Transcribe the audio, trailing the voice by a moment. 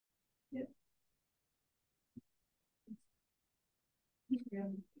Okay,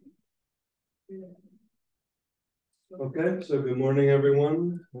 so good morning,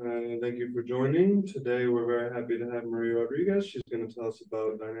 everyone. Thank you for joining. Today, we're very happy to have Maria Rodriguez. She's going to tell us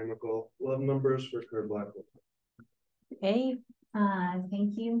about dynamical love numbers for Kerr black hole. Okay,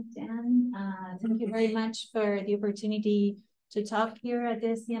 thank you, Dan. Thank you very much for the opportunity to talk here at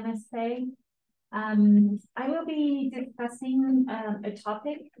the CMSA. I will be discussing a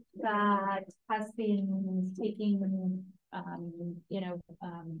topic that has been taking,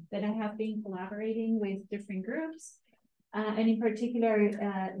 that I have been collaborating with different groups. And in particular,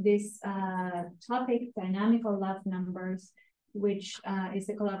 this topic, dynamical love numbers, which is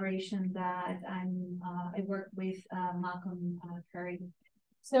a collaboration that I work with Malcolm Kerr.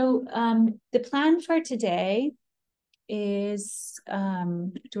 So the plan for today is,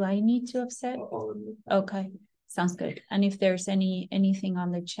 do I need to have said? Okay, sounds good. And if there's anything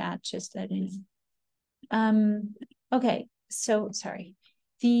on the chat, just let me know. Okay, so sorry.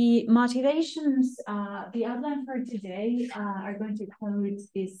 The motivations, the outline for today are going to include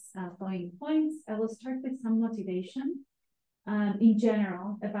these following points. I will start with some motivation in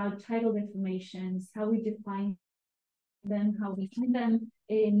general about tidal deformations, how we define them, how we find them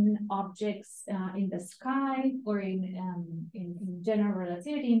in objects in the sky or in general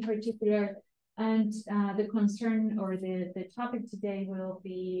relativity in particular. And the concern or the topic today will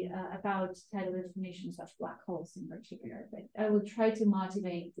be about tidal deformations of black holes in particular, but I will try to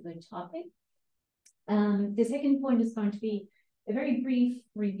motivate the topic. The second point is going to be a very brief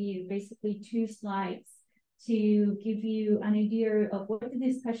review, basically 2 slides, to give you an idea of what the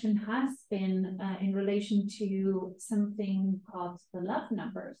discussion has been in relation to something called the love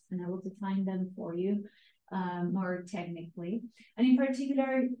numbers, and I will define them for you more technically. And in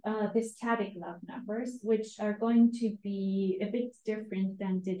particular, the static love numbers, which are going to be a bit different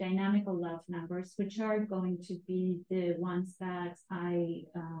than the dynamical love numbers, which are going to be the ones that I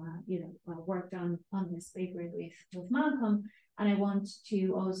worked on this paper with Malcolm. And I want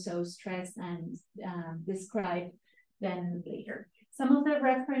to also stress and describe them later. Some of the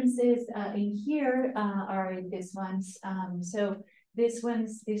references in here are these ones. So these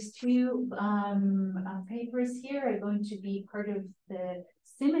 2 papers here are going to be part of the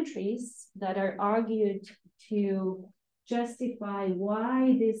symmetries that are argued to justify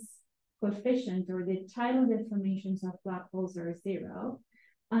why this coefficient or the tidal deformations of black holes are 0.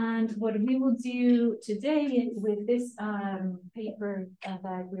 And what we will do today with this paper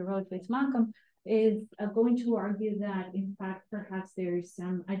that we wrote with Malcolm is going to argue that, in fact, perhaps there's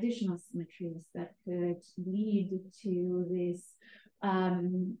some additional symmetries that could lead to this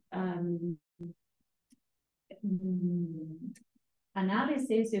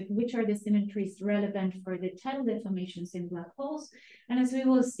analysis of which are the symmetries relevant for the tidal deformations in black holes. And as we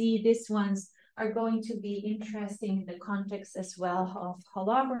will see, these ones are going to be interesting in the context as well of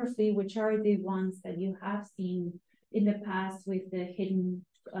holography, which are the ones that you have seen in the past with the hidden,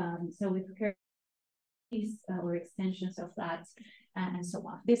 so with or extensions of that, and so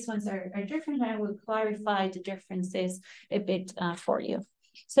on. These ones are different. I will clarify the differences a bit for you.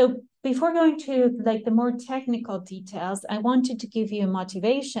 So before going to like the more technical details, I wanted to give you a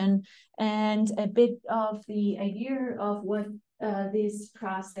motivation and a bit of the idea of what this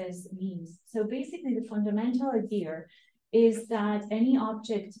process means. So basically the fundamental idea is that any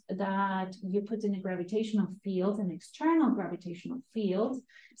object that you put in a gravitational field, an external gravitational field,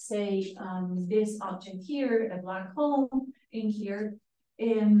 say this object here, a black hole in here,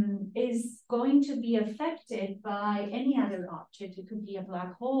 is going to be affected by any other object. It could be a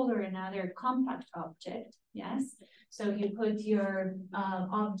black hole or another compact object, yes? So you put your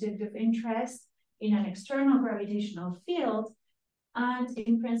object of interest in an external gravitational field, and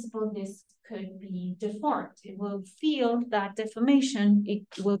in principle, this could be deformed. It will feel that deformation, it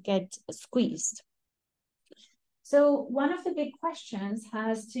will get squeezed. So one of the big questions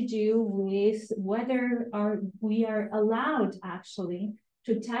has to do with whether we are allowed actually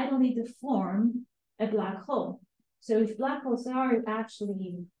to tidally deform a black hole. So if black holes are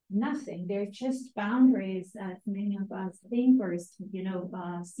actually nothing, they're just boundaries, as many of us thinkers,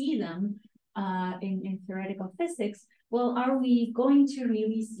 see them in theoretical physics. Well, are we going to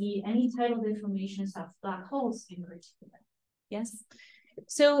really see any tidal deformations of black holes in particular? Yes.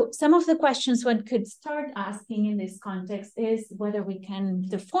 So some of the questions one could start asking in this context is whether we can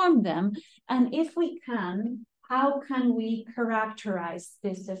deform them. And if we can, how can we characterize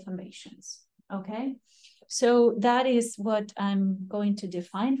these deformations? Okay. So that is what I'm going to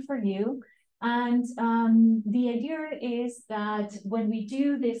define for you. And the idea is that when we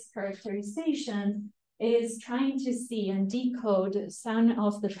do this characterization, is trying to see and decode some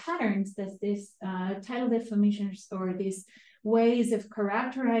of the patterns that this tidal deformations or these ways of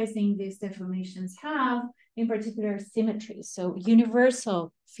characterizing these deformations have, in particular, symmetries, so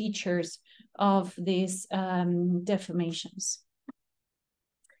universal features of these deformations.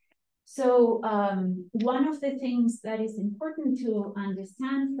 So one of the things that is important to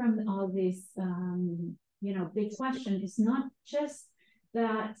understand from all this, big question is not just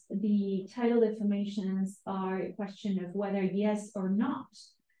that the tidal deformations are a question of whether yes or not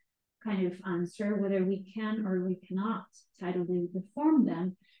kind of answer, whether we can or we cannot tidally deform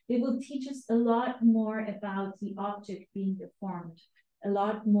them. They will teach us a lot more about the object being deformed, a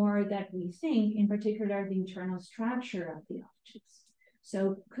lot more that we think, in particular, the internal structure of the objects.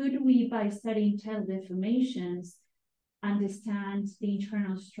 So could we, by studying tidal deformations, understand the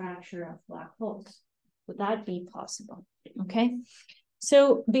internal structure of black holes? Would that be possible? Okay.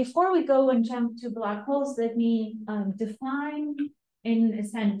 So before we go and jump to black holes, let me define in a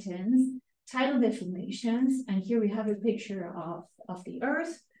sentence tidal deformations. And here we have a picture of the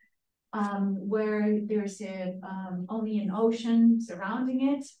Earth, where there's only an ocean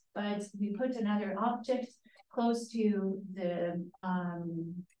surrounding it, but we put another object close to the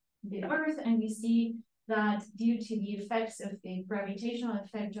Earth, and we see that due to the effects of the gravitational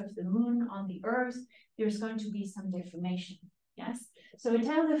effect of the moon on the Earth, there's going to be some deformation. Yes. So a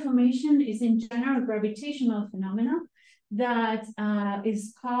tidal deformation is in general a gravitational phenomena that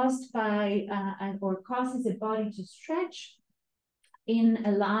is caused by or causes a body to stretch in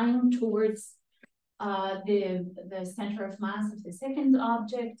a line towards the center of mass of the second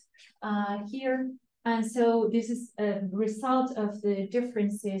object here. And so this is a result of the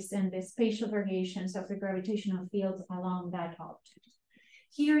differences and the spatial variations of the gravitational fields along that object.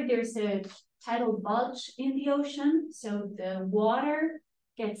 Here, there's a tidal bulge in the ocean. So the water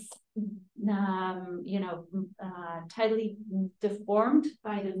gets, tidally deformed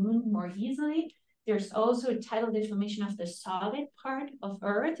by the moon more easily. There's also a tidal deformation of the solid part of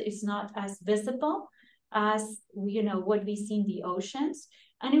Earth. It's not as visible as, what we see in the oceans.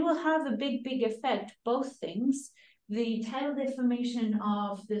 And it will have a big, big effect, both things. The tidal deformation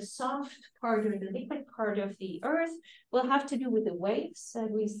of the soft part or the liquid part of the Earth will have to do with the waves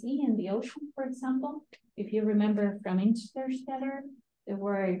that we see in the ocean, for example. If you remember from Interstellar, there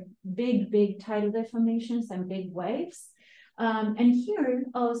were big, big tidal deformations and big waves. And here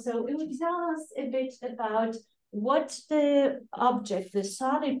also, it would tell us a bit about what the object, the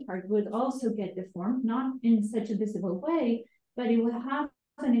solid part, would also get deformed, not in such a visible way, but it will have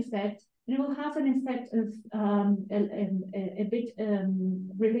an effect. And it will have an effect of a bit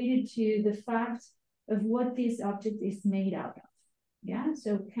related to the fact of what this object is made out of. Yeah,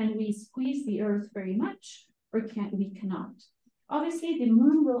 so can we squeeze the Earth very much, or we cannot? Obviously, the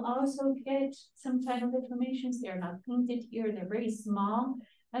moon will also get some tidal deformations. They're not painted here. They're very small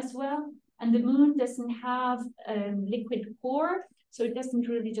as well. And the moon doesn't have a liquid core, so it doesn't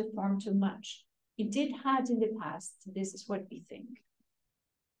really deform too much. It did have in the past. This is what we think.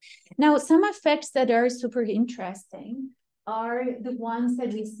 Now, some effects that are super interesting are the ones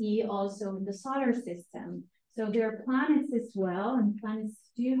that we see also in the solar system. So there are planets as well, and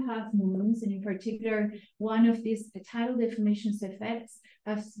planets do have moons, and in particular, one of these tidal deformations effects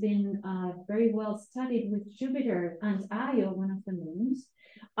has been very well studied with Jupiter and Io, one of the moons.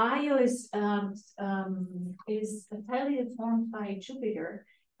 Io is tidally deformed by Jupiter,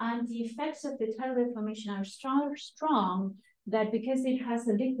 and the effects of the tidal deformation are strong that because it has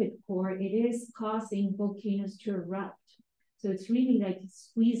a liquid core, it is causing volcanoes to erupt. So it's really like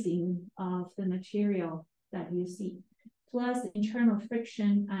squeezing of the material that you see, plus internal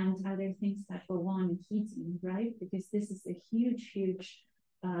friction and other things that go on in heating, right? Because this is a huge, huge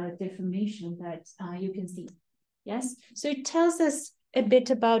deformation that you can see. Yes, so it tells us a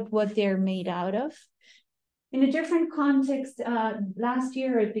bit about what they're made out of. In a different context, last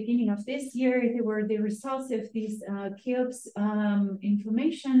year, at the beginning of this year, there were the results of these Cheops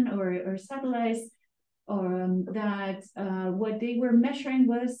information or satellites, or that what they were measuring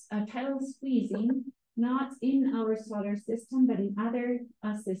was tidal squeezing, not in our solar system, but in other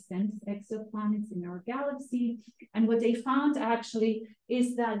systems, exoplanets in our galaxy. And what they found actually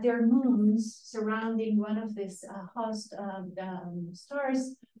is that there are moons surrounding one of these host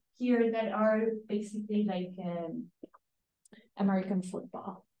stars here that are basically like American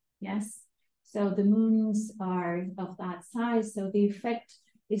football. Yes. So the moons are of that size. So the effect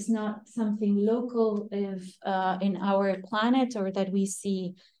is not something local in our planet or that we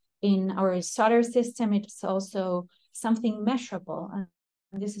see in our solar system. It's also something measurable.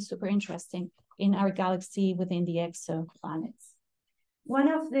 And this is super interesting in our galaxy within the exoplanets. one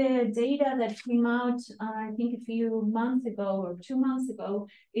of the data that came out, I think a few months ago or 2 months ago,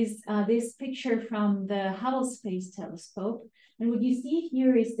 is this picture from the Hubble Space Telescope. And what you see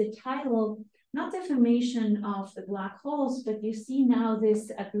here is the tidal, not deformation of the black holes, but you see now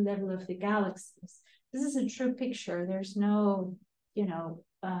this at the level of the galaxies. This is a true picture. There's no,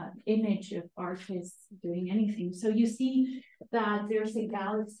 image of artists doing anything. So you see that there's a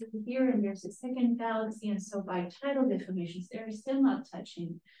galaxy here and there's a second galaxy. And so by tidal deformations, they're still not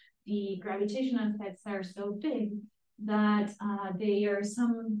touching. The gravitational effects are so big that they are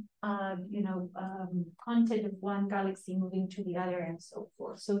some, content of one galaxy moving to the other and so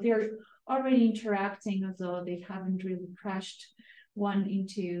forth. So they're already interacting, although they haven't really crashed one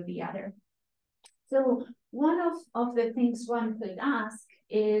into the other. So one of the things one could ask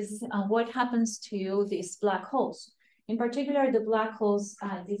is what happens to these black holes? In particular, the black holes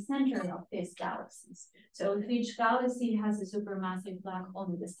at the center of these galaxies. So if each galaxy has a supermassive black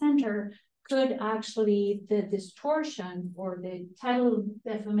hole in the center, could actually the distortion or the tidal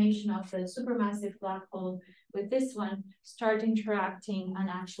deformation of the supermassive black hole with this one start interacting and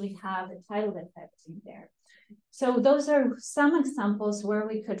actually have a tidal effect in there. So those are some examples where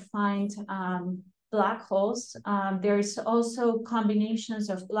we could find black holes. There's also combinations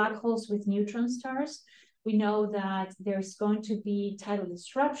of black holes with neutron stars. We know that there's going to be tidal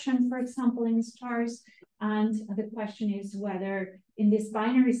disruption, for example, in stars. And the question is whether in these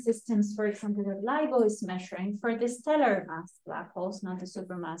binary systems, for example, that LIGO is measuring for the stellar mass black holes, not the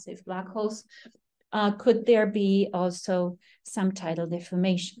supermassive black holes, could there be also some tidal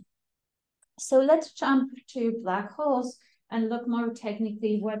deformation? So let's jump to black holes and look more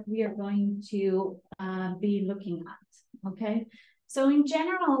technically what we are going to be looking at, okay? So in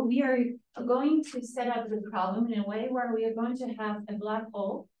general, we are going to set up the problem in a way where we are going to have a black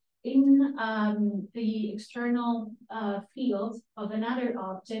hole in the external field of another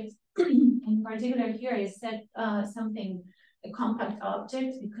object. In particular here, I set something, a compact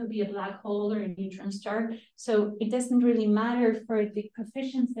object. It could be a black hole or a neutron star. So it doesn't really matter for the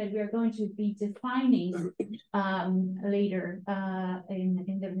coefficients that we are going to be defining later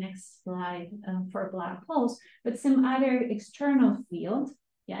in the next slide for black holes, but some other external field,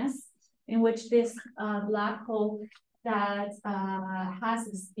 yes, in which this black hole that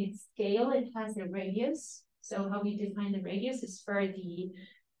has its scale, it has a radius. So how we define the radius is for the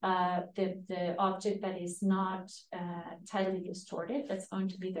object that is not tidally distorted. That's going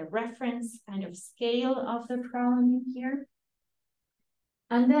to be the reference kind of scale of the problem here.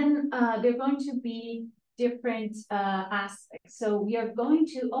 And then there are going to be different aspects. So we are going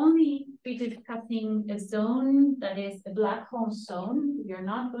to only be discussing a zone that is a black hole zone. We are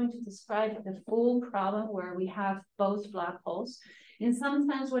not going to describe the full problem where we have both black holes. And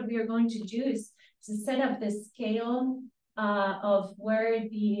sometimes what we are going to do is to set up the scale of where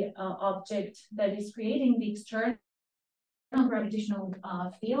the object that is creating the external gravitational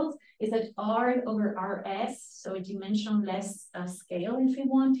field is at R over RS, so a dimensionless scale if we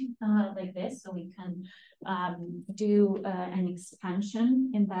want, like this. So we can do an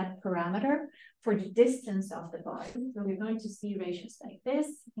expansion in that parameter for the distance of the body. So we're going to see ratios like this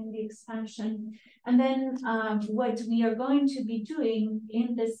in the expansion. And then what we are going to be doing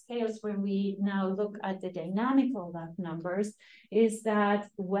in the scales when we now look at the dynamical lab numbers is that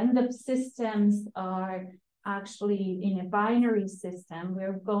when the systems are actually in a binary system,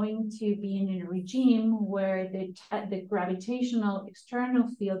 we're going to be in a regime where the gravitational external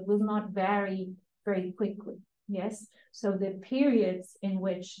field will not vary very quickly. Yes, so the periods in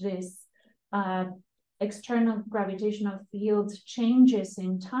which this external gravitational field changes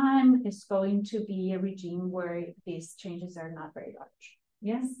in time is going to be a regime where these changes are not very large.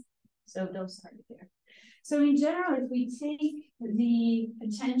 Yes, so those are there. So in general, if we take the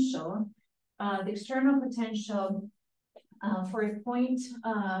potential, the external potential for a point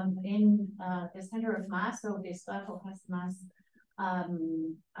in the center of mass, so this black hole has mass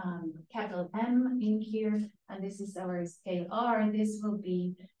capital M in here, and this is our scale R, and this will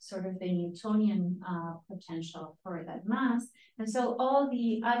be sort of the Newtonian potential for that mass. And so all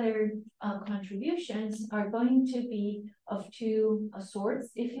the other contributions are going to be of two sorts,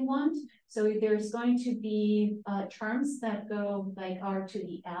 if you want. So there's going to be terms that go like R to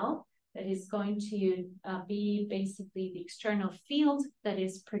the L, that is going to be basically the external field that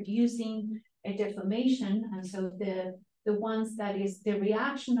is producing a deformation. And so the ones that is the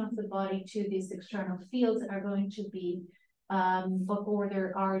reaction of the body to these external fields are going to be of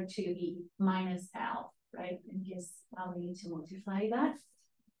order R to the minus L, right? In case I'll need to multiply that.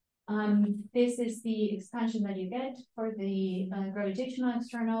 This is the expansion that you get for the gravitational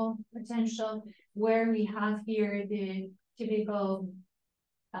external potential, where we have here the typical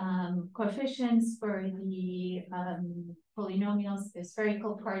coefficients for the polynomials, the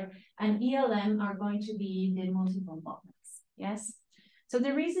spherical part, and ELM are going to be the multiple moments. Yes. So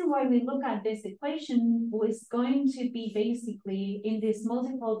the reason why we look at this equation was going to be basically in this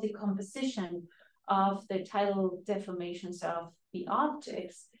multiple decomposition of the tidal deformations of the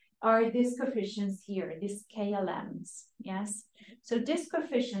objects are these coefficients here, these KLMs. Yes. So these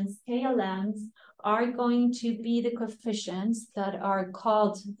coefficients, KLMs, are going to be the coefficients that are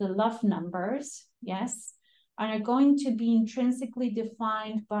called the love numbers. Yes. And are going to be intrinsically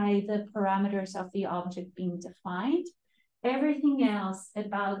defined by the parameters of the object being defined. Everything else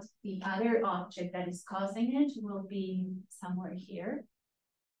about the other object that is causing it will be somewhere here.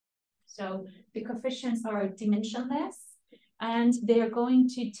 So the coefficients are dimensionless, and they're going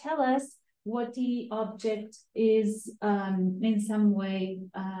to tell us what the object is in some way,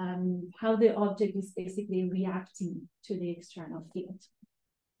 how the object is basically reacting to the external field.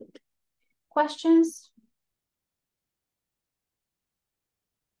 Questions?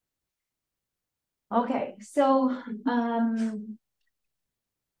 Okay, so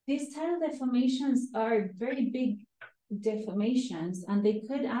these tidal deformations are very big deformations, and they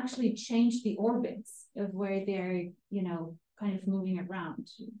could actually change the orbits of where they're, you know, kind of moving around.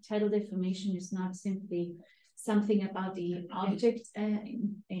 Tidal deformation is not simply something about the object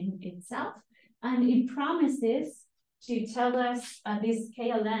in itself, and it promises to tell us these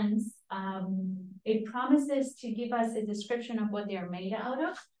KLNs, it promises to give us a description of what they are made out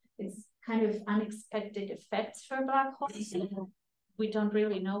of. It's kind of unexpected effects for black holes. We don't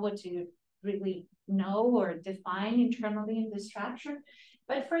really know what to really know or define internally in the structure.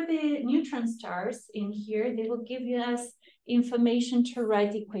 But for the neutron stars in here, they will give us information to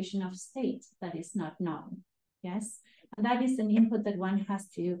write the equation of state that is not known. Yes, and that is an input that one has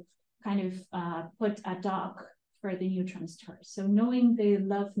to kind of put ad hoc for the neutron stars. So knowing the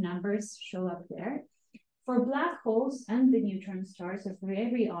love numbers show up there. For black holes and the neutron stars, or for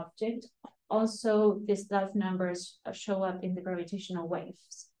every object, also these love numbers show up in the gravitational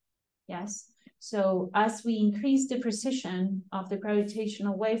waves. Yes. So as we increase the precision of the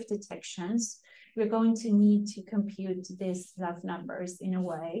gravitational wave detections, we're going to need to compute these love numbers in a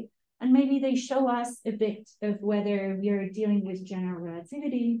way. And maybe they show us a bit of whether we are dealing with general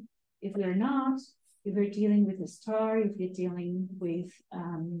relativity, if we're not, if we're dealing with a star, if we're dealing with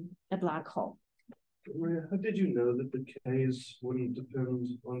a black hole. Maria, how did you know that the K's wouldn't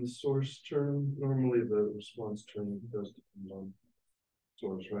depend on the source term? Normally the response term does depend on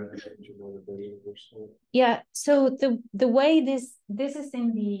source, right? Yeah, so the way this is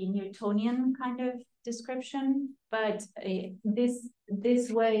in the Newtonian kind of description, but this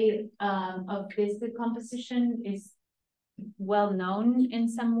way of this decomposition is well known in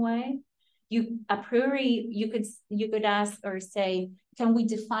some way. You a priori you could ask or say, can we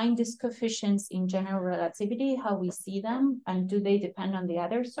define these coefficients in general relativity, how we see them, and do they depend on the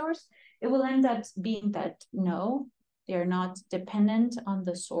other source? It will end up being that no, they're not dependent on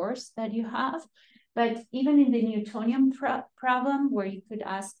the source that you have. But even in the Newtonian problem, where you could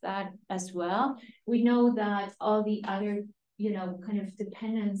ask that as well, we know that all the other, you know, kind of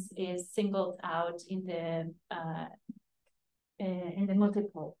dependence is singled out in the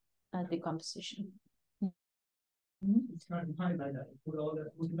multiple decomposition. It's kind of highlight that, put all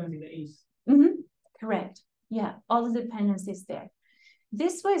the dependence in the A's. Correct. Yeah, all the dependence is there.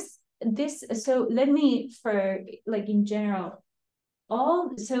 So let me, for like in general,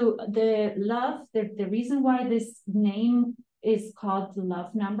 so the love, the reason why this name is called the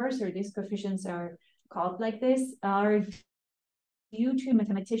love numbers, or these coefficients are called like this, are due to a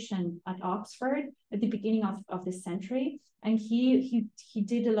mathematician at Oxford at the beginning of the century. And he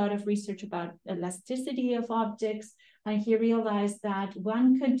did a lot of research about elasticity of objects, and he realized that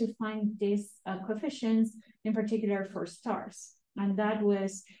one could define these coefficients in particular for stars. And that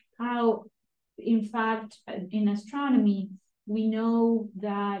was how, in fact, in astronomy, we know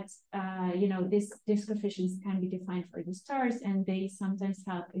that you know, these coefficients can be defined for the stars, and they sometimes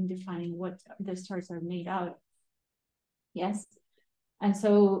help in defining what the stars are made out of. Yes. And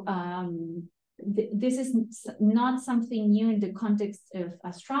so this is not something new in the context of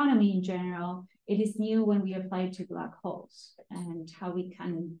astronomy in general. It is new when we apply it to black holes and how we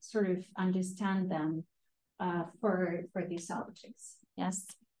can sort of understand them for these objects. Yes.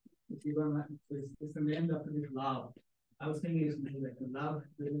 It's in the end of the love. I was thinking it's like the love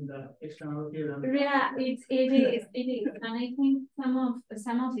within the external field. Yeah, it is, and I think some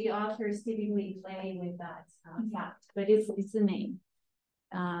of the authors typically play with that fact, but it's the name.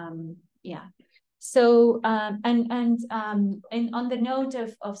 Yeah. So and on the note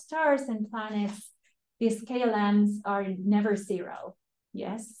of stars and planets, these KLMs are never zero.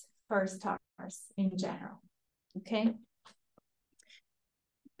 yes, for stars in general. Okay.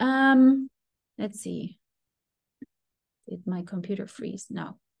 Let's see. Did my computer freeze?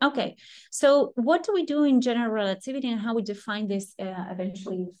 No. Okay. So what do we do in general relativity and how we define this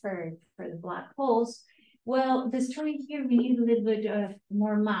eventually for the black holes? Well, the story here, we need a little bit of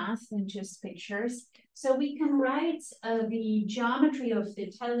more math than just pictures. So we can write the geometry of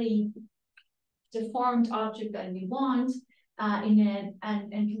the totally deformed object that we want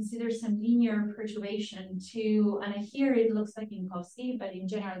and consider some linear perturbation to, and here it looks like Minkowski, but in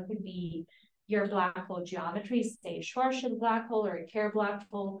general it could be your black hole geometry, say a Schwarzschild black hole or a Kerr black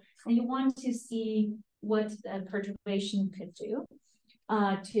hole, and you want to see what the perturbation could do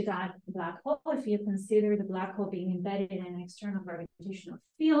to that black hole. If you consider the black hole being embedded in an external gravitational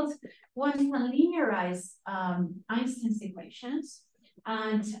field, one can linearize Einstein's equations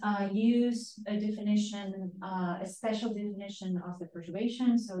and use a definition, a special definition of the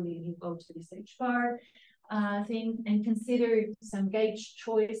perturbation. So you go to this H bar thing and consider some gauge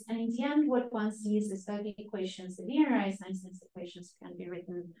choice. And in the end, what one sees is that the equations, the linearized Einstein's equations, can be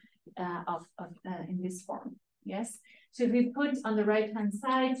written in this form. Yes. So if we put on the right-hand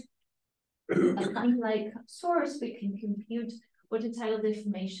side a time-like source, we can compute what the tidal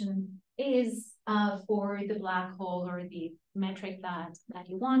deformation is for the black hole or the metric that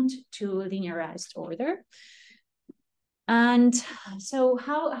you want to linearized order. And so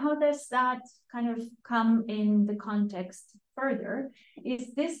how does that kind of come in the context further?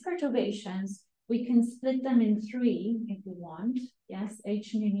 Is these perturbations, we can split them in three if we want. Yes,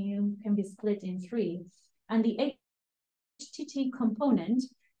 H nu can be split in three. And the HTT component,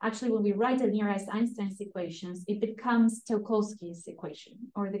 actually, when we write the linearized Einstein's equations, it becomes Tsiolkovsky's equation,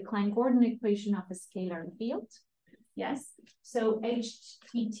 or the Klein-Gordon equation of a scalar field. Yes, so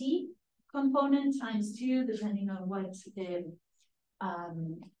HTT component times 2, depending on what the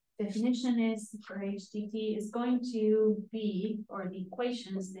definition is for HTT, is going to be, or the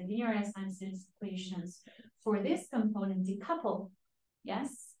equations, the linearized Einstein's equations for this component decouple.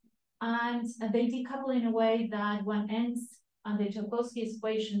 Yes. And they decouple in a way that one ends on the Tsiolkovsky's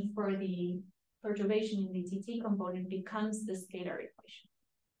equation for the perturbation in the TT component becomes the scalar equation.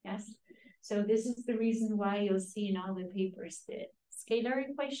 Yes. So this is the reason why you'll see in all the papers the scalar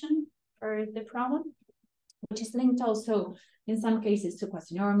equation for the problem, which is linked also in some cases to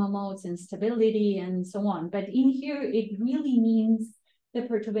quasi-normal modes and stability and so on. But in here, it really means the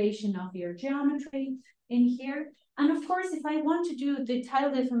perturbation of your geometry in here. And of course, if I want to do the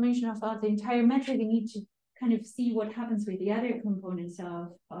tidal deformation of the entire metric, I need to kind of see what happens with the other components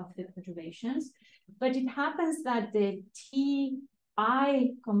of the perturbations. But it happens that the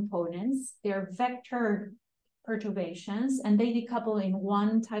TI components, they're vector perturbations, and they decouple in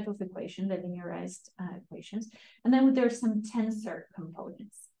one type of equation, the linearized equations. And then there's some tensor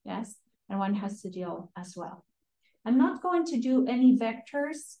components, yes? And one has to deal as well. I'm not going to do any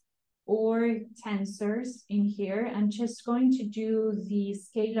vectors or tensors in here. I'm just going to do the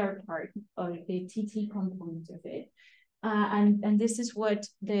scalar part or the TT component of it. And this is what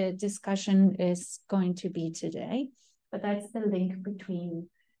the discussion is going to be today. But that's the link between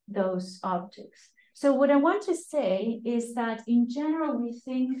those objects. So what I want to say is that in general, we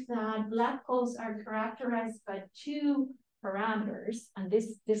think that black holes are characterized by two parameters, and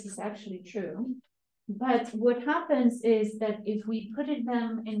this is actually true. But what happens is that if we put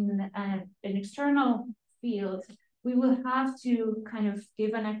them in an external field, we will have to kind of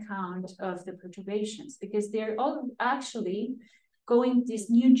give an account of the perturbations, because they're all actually going, this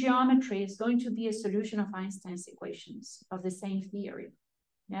new geometry is going to be a solution of Einstein's equations of the same theory,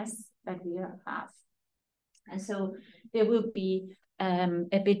 yes, that we have. And so they will be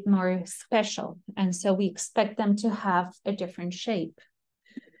a bit more special. And so we expect them to have a different shape.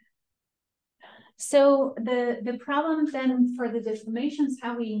 So the problem then for the deformations,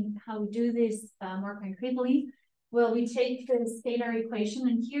 how we do this more concretely, well, we take the scalar equation,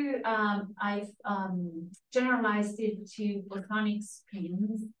 and here I've generalized it to Platonic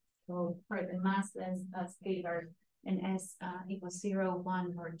spins. So for the massless scalar and S equals 0,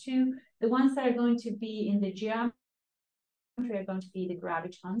 1, or 2, the ones that are going to be in the geometry are going to be the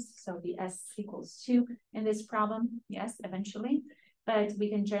gravitons. So the S equals 2 in this problem, yes, eventually. But we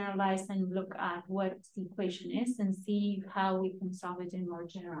can generalize and look at what the equation is and see how we can solve it in more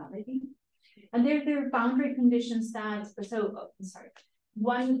generality. And there are boundary conditions that,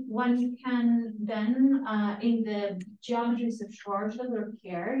 one can then, in the geometries of Schwarzschild or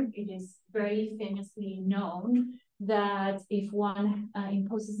Kerr, it is very famously known that if one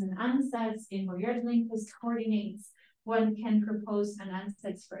imposes an ansatz in Moriarty-Lindquist coordinates, one can propose an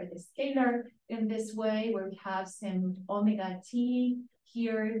ansatz for the scalar in this way, where we have some omega t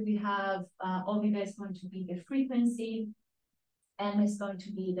here we have omega is going to be the frequency, m is going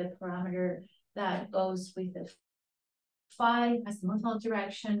to be the parameter that goes with the phi as the orthogonal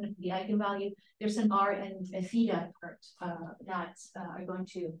direction, the eigenvalue. There's an r and a theta part that are going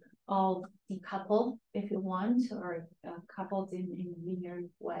to all decouple if you want, or coupled in a linear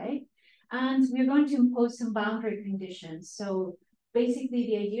way. And we're going to impose some boundary conditions. So basically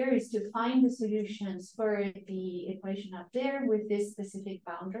the idea is to find the solutions for the equation up there with these specific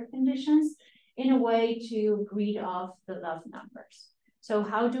boundary conditions in a way to read off the love numbers. So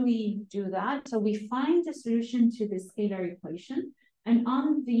how do we do that? So we find the solution to the scalar equation, and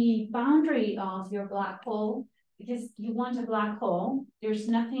on the boundary of your black hole, because you want a black hole, there's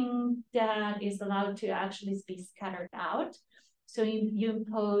nothing that is allowed to actually be scattered out. So you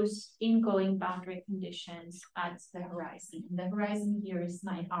impose ingoing boundary conditions at the horizon. And the horizon here is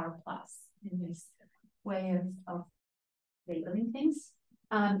my r plus in this way of labeling things.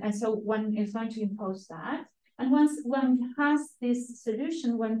 And so one is going to impose that. And once one has this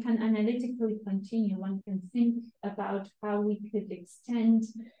solution, one can analytically continue. One can think about how we could extend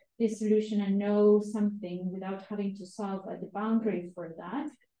this solution and know something without having to solve at the boundary for that.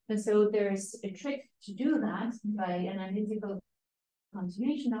 And so there's a trick to do that by analytical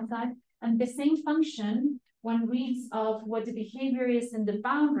continuation of that. And the same function, one reads of what the behavior is in the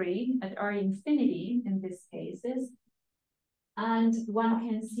boundary at R infinity in this case is. And one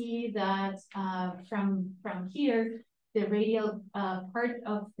can see that from here, the radial part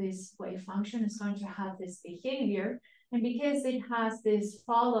of this wave function is going to have this behavior. And because it has this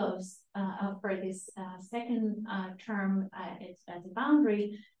follows for this second term at the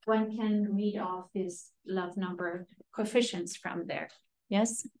boundary, one can read off this love number coefficients from there.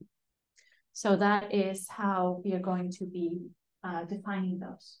 Yes? So that is how we are going to be defining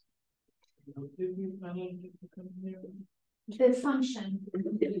those. The function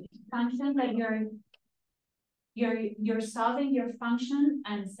that you're solving your function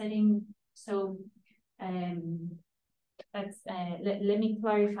and setting. So that's let me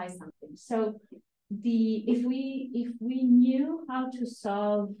clarify something. So if we knew how to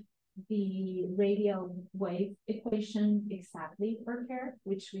solve the radial wave equation exactly for Kerr,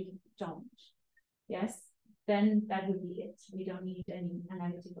 which we don't, yes, then that would be it. We don't need any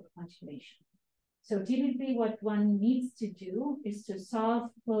analytical continuation. So typically what one needs to do is to solve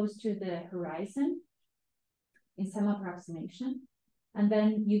close to the horizon in some approximation. And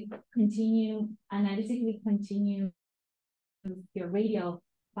then you analytically continue your radial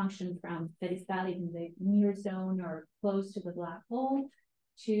function from that is valid in the near zone or close to the black hole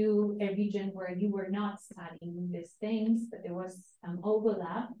to a region where you were not studying these things, but there was some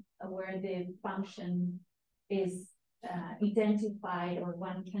overlap where the function is identified, or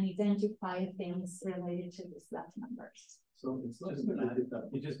one can identify things related to these left numbers. So it's just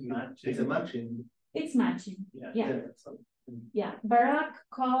you just match. It's a matching. It's matching. Yeah. Yeah. Barak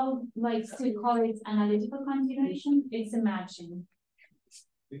likes to call it analytical continuation. It's a matching.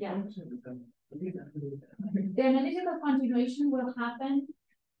 Yeah. The analytical continuation will happen,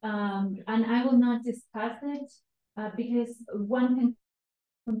 and I will not discuss it because one can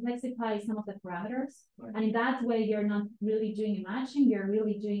complexify some of the parameters. Right. And in that way, you're not really doing a matching, you're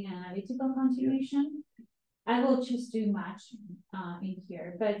really doing an analytical continuation. Yeah. I will just do matching in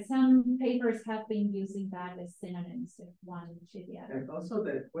here, but some papers have been using that as synonyms of one to the other. And also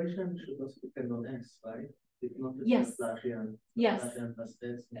the equation should also depend on S, right? It's not just yes. Laplacian, yes. Laplacian plus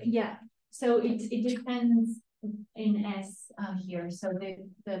S. Yeah. So it depends in S here. So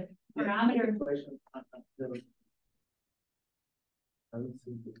the parameter.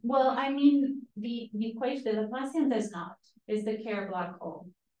 Well, I mean, the equation, the Laplacian does not. It's the Kerr black hole.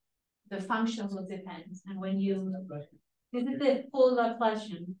 The function will depend. And when you, this is the full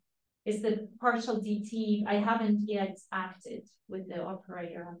Laplacian. It's the partial dt. I haven't yet acted with the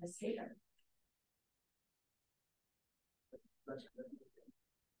operator on the scalar.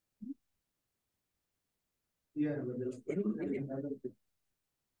 Yeah,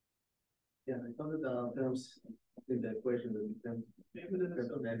 yeah, I thought the terms in the equation that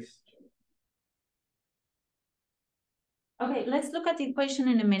depend on X. Okay, let's look at the equation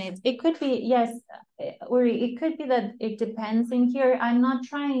in a minute. It could be, yes, Uri, it could be that it depends in here. I'm not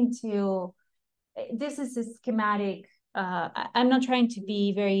trying to, this is a schematic. I'm not trying to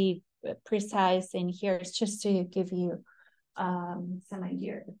be very precise in here. It's just to give you some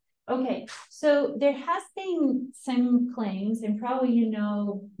idea. Okay, so there has been some claims, and probably you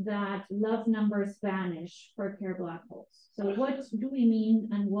know that love numbers vanish for Kerr black holes. So what do we mean,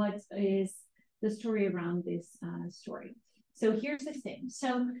 and what is the story around this story? So here's the thing.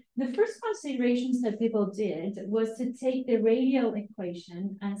 So the first considerations that people did was to take the radial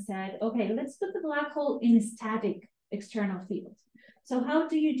equation and said, okay, let's put the black hole in a static external field. So how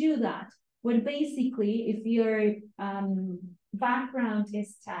do you do that? Well, basically, if your background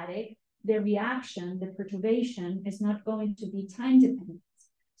is static, the reaction, the perturbation is not going to be time dependent.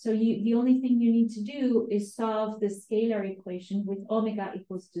 So the only thing you need to do is solve the scalar equation with omega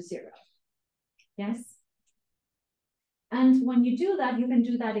equals to 0. Yes? And when you do that, you can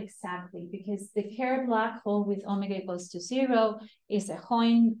do that exactly because the Kerr black hole with omega equals to 0 is a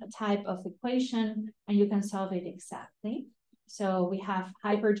Hoyne type of equation, and you can solve it exactly. So we have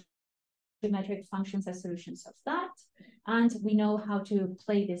hypergeometric functions as solutions of that. And we know how to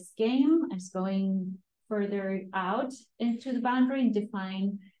play this game as going further out into the boundary and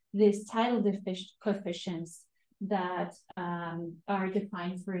define these tidal coefficients that are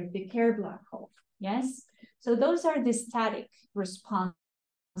defined for the Kerr black hole. Yes? So those are the static responses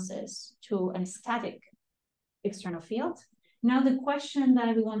to a static external field. Now the question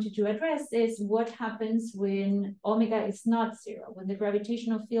that we wanted to address is what happens when omega is not 0, when the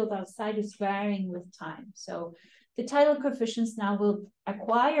gravitational field outside is varying with time. So the tidal coefficients now will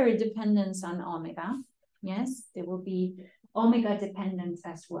acquire a dependence on omega. Yes, they will be omega dependent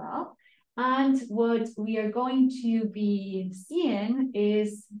as well. And what we are going to be seeing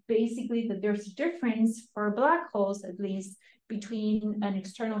is basically that there's a difference for black holes, at least, between an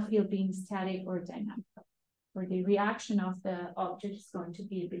external field being static or dynamical, where the reaction of the object is going to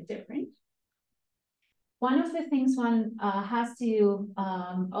be a bit different. One of the things one has to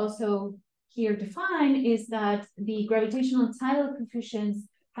also here define is that the gravitational tidal coefficients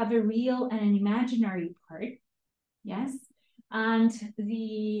have a real and an imaginary part. Yes. And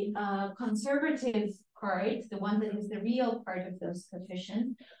the conservative part, the one that is the real part of those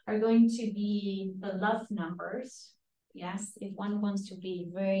coefficients, are going to be the love numbers. Yes, if one wants to be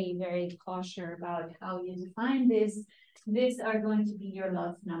very, very cautious about how you define this, these are going to be your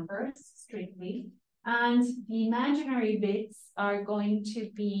love numbers, strictly. And the imaginary bits are going to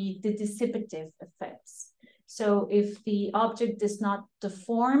be the dissipative effects. So if the object does not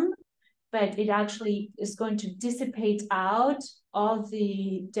deform, but it actually is going to dissipate out all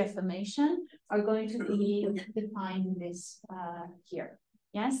the deformation, are going to be defined in this here.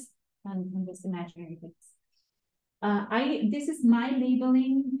 Yes, and this imaginary bits. This is my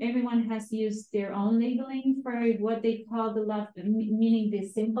labeling. Everyone has used their own labeling for what they call the love, meaning the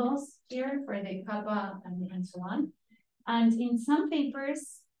symbols here for the kappa and so on. And in some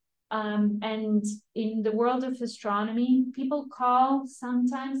papers, and in the world of astronomy, people call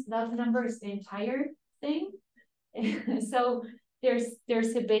sometimes love numbers the entire thing. So there's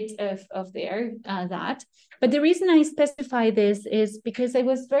a bit of that. But the reason I specify this is because I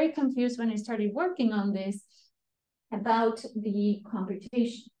was very confused when I started working on this about the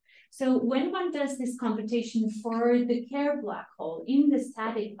computation. So when one does this computation for the Kerr black hole in the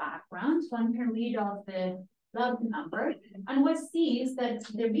static background, one can read off the love number, and what sees that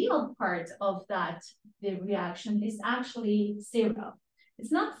the real part of that, the reaction, is actually 0.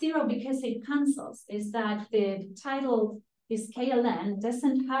 It's not 0 because it cancels, is that the tidal is KLN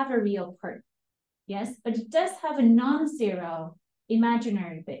doesn't have a real part, yes, but it does have a non-zero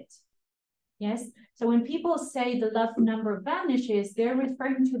imaginary bit, yes. So when people say the love number vanishes, they're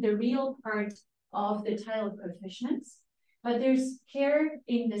referring to the real part of the tidal coefficients. But there's Kerr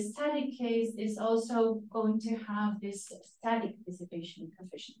in the static case is also going to have this static dissipation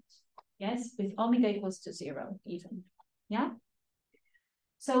coefficient. Yes, with omega equals to 0 even. Yeah.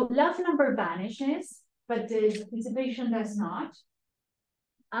 So love number vanishes, but the dissipation does not.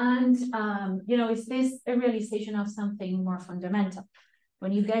 And is this a realization of something more fundamental?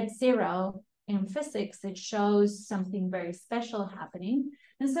 When you get 0 in physics, it shows something very special happening.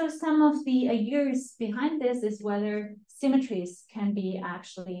 And so some of the ideas behind this is whether symmetries can be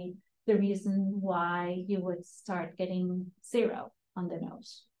actually the reason why you would start getting 0 on the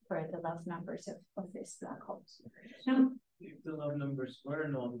nose for the love numbers of these black holes. Now, if the love numbers were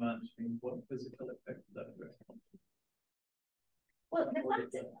non-vanishing, what physical effect would that have? Well, the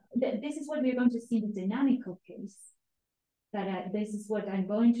fact that this is what we're going to see in the dynamical case. That this is what I'm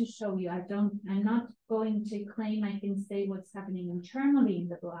going to show you. I'm not going to claim I can say what's happening internally in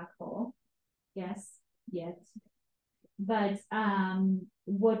the black hole. Yes, yet. But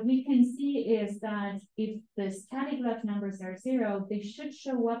what we can see is that if the static love numbers are 0, they should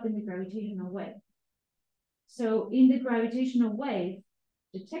show up in the gravitational wave. So in the gravitational wave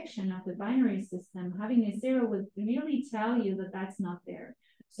detection of the binary system, having a 0 would really tell you that that's not there.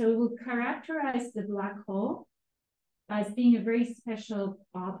 So it will characterize the black hole as being a very special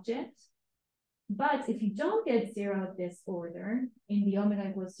object, But if you don't get zero of this order in the omega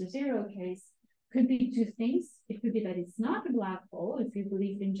equals to 0 case, could be two things. It could be that it's not a black hole if you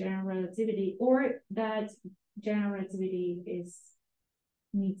believe in general relativity, or that general relativity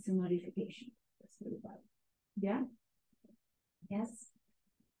needs some modification. That's really bad. Yeah. Yes.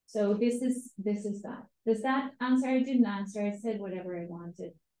 So this is that. Does that answer? I didn't answer. I said whatever I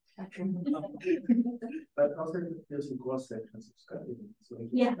wanted. But also there's some cross sections of scattering. So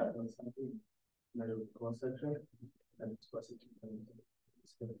if you cut on something, another cross section, and it's cross section.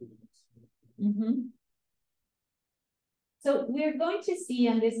 So we're going to see,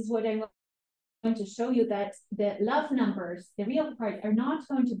 and this is what I'm going to show you, that the love numbers, the real part, are not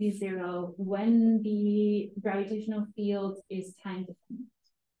going to be 0 when the gravitational field is time dependent.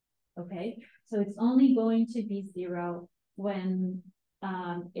 Okay, so it's only going to be 0 when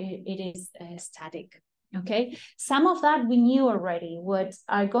it is static. Okay, some of that we knew already. What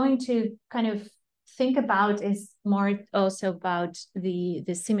I'm going to kind of think about is more also about the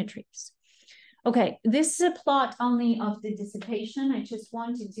symmetries. Okay, this is a plot only of the dissipation. I just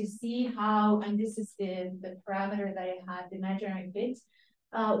wanted to see how, and this is the parameter that I had, the imaginary bit.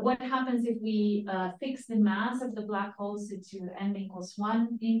 What happens if we fix the mass of the black holes to m equals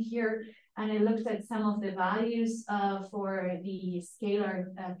 1 in here? And I looked at some of the values for the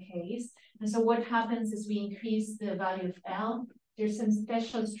scalar case. And so what happens is we increase the value of L. There's some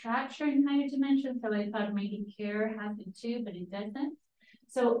special structure in higher dimensions, so I thought maybe Kerr has it too, but it doesn't.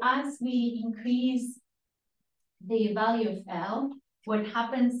 So as we increase the value of L, what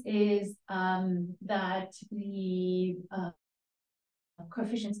happens is that the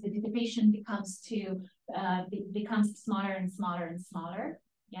coefficients, the dissipation becomes smaller and smaller and smaller.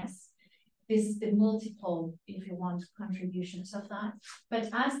 Yes, this is the multiple, if you want, contributions of that. But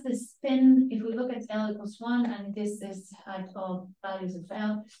as the spin, if we look at L equals 1, and this is called values of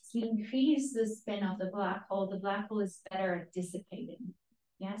L, so we increase the spin of the black hole is better at dissipating.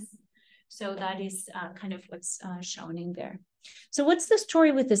 Yes, so that is kind of what's shown in there. So what's the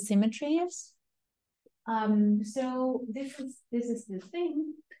story with the symmetries? So this is the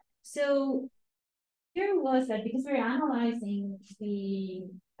thing. So here was that because we're analyzing the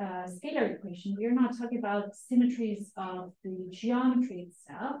scalar equation, we're not talking about symmetries of the geometry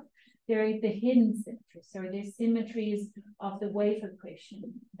itself. They're the hidden symmetries, or the symmetries of the wave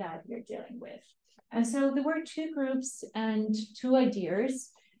equation that we're dealing with. And so there were two groups and two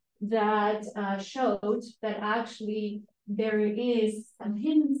ideas that showed that actually there is some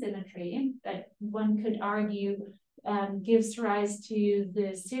hidden symmetry that one could argue gives rise to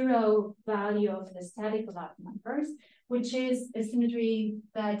the 0 value of the static love numbers, which is a symmetry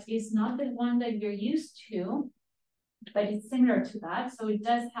that is not the one that you're used to, but it's similar to that. So it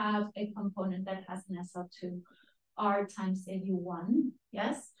does have a component that has an SL2 R times AU1,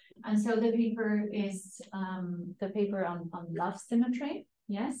 yes? And so the paper is the paper on love symmetry,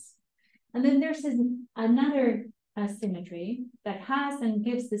 yes? And then there's another symmetry that has and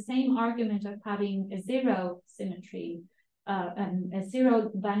gives the same argument of having a 0 symmetry, and a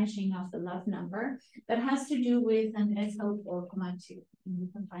 0 vanishing of the love number that has to do with an SL4,2. And you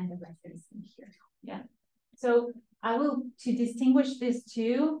can find the reference in here, yeah? So to distinguish these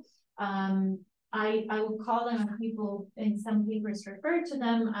two, I will call them, people in some papers refer to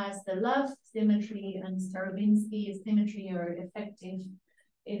them as the love symmetry and Starobinsky symmetry, or effective,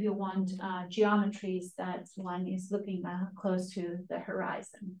 if you want, geometries that one is looking close to the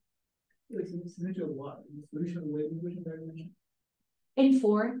horizon. It's symmetry of what? In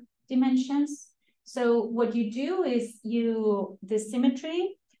 4 dimensions. So what you do is the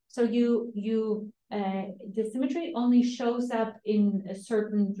symmetry only shows up in a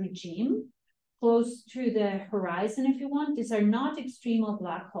certain regime, close to the horizon, if you want. These are not extremal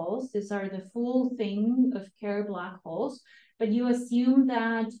black holes. These are the full thing of Kerr black holes. But you assume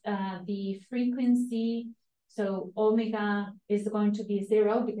that the frequency, so omega is going to be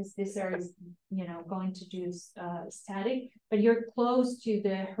 0 because these are, going to do static, but you're close to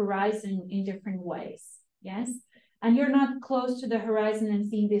the horizon in different ways, yes? And you're not close to the horizon and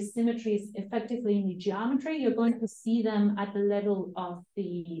seeing these symmetries effectively in the geometry. You're going to see them at the level of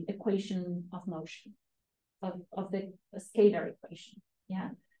the equation of motion, of the scalar equation, yeah?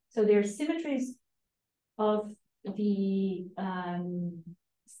 So there are symmetries of the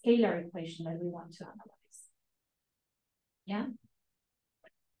scalar equation that we want to analyze, yeah?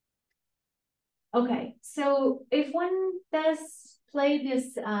 Okay, so if one does play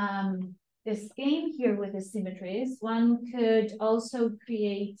this game here with the symmetries, one could also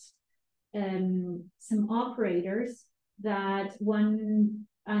create some operators that one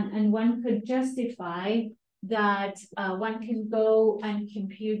could justify that one can go and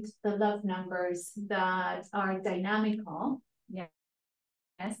compute the love numbers that are dynamical, yes,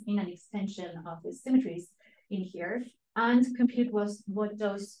 in an extension of the symmetries in here, and compute what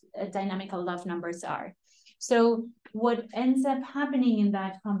those dynamical love numbers are. So what ends up happening in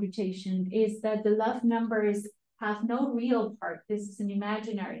that computation is that the love numbers have no real part. This is an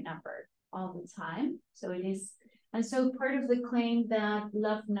imaginary number all the time. So it is, and so part of the claim that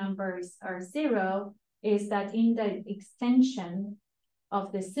love numbers are zero is that in the extension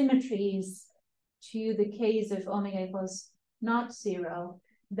of the symmetries to the case of omega equals not zero,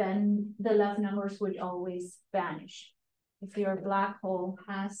 then the love numbers would always vanish. If your black hole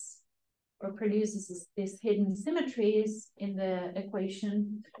has or produces this hidden symmetries in the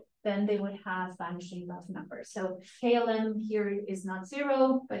equation, then they would have vanishing love numbers. So KLM here is not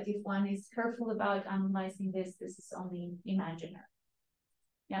zero, but if one is careful about analyzing this, this is only imaginary.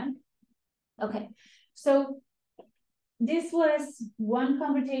 Yeah? Okay, so this was one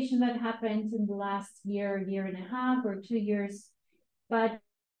computation that happened in the last year and a half or 2 years. But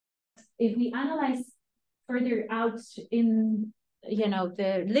if we analyze further out in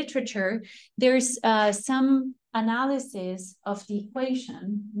the literature, there's some analysis of the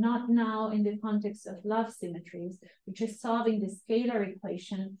equation, not now in the context of love symmetries, which is solving the scalar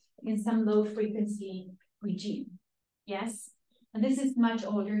equation in some low frequency regime. Yes, and this is much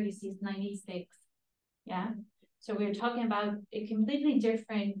older. You see, it's 96. Yeah, so we're talking about a completely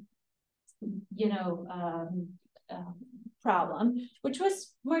different, problem, which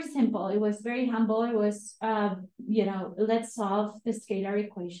was more simple. It was very humble. It was, let's solve the scalar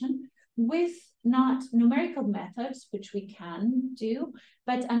equation with not numerical methods, which we can do,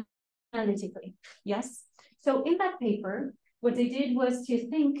 but analytically. Yes. So in that paper, what they did was to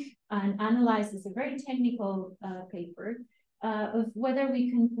think and analyze, this a very technical paper, of whether we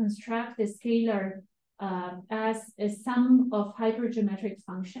can construct the scalar as a sum of hypergeometric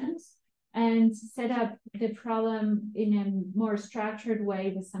functions and set up the problem in a more structured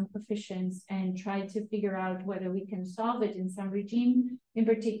way with some coefficients and try to figure out whether we can solve it in some regime, in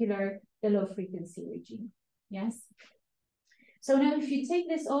particular, the low frequency regime. Yes. So now if you take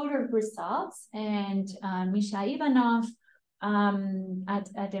this order of results and Misha Ivanov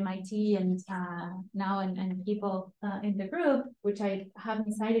at MIT and now and people in the group, which I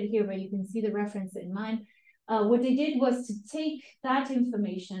haven't cited here, but you can see the reference in mine, what they did was to take that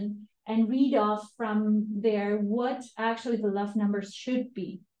information and read off from there what actually the love numbers should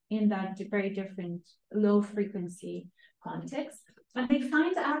be in that very different low frequency context. And they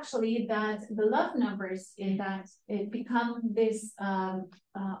find actually that the love numbers in that it become this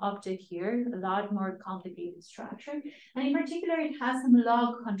object here, a lot more complicated structure. And in particular, it has some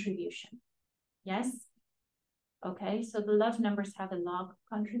log contribution. Yes? Okay, so the love numbers have a log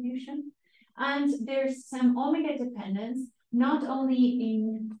contribution. And there's some omega dependence, not only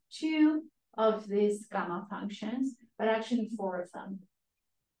in 2 of these gamma functions, but actually 4 of them.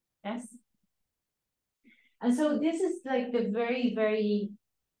 Yes? And so this is like the very, very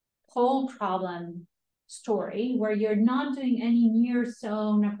whole problem story where you're not doing any near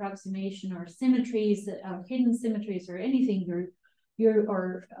zone approximation or symmetries or hidden symmetries or anything.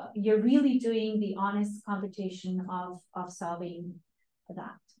 You're really doing the honest computation of solving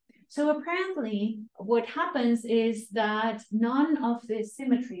that. So apparently what happens is that none of the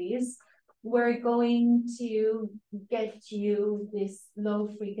symmetries were going to get you this low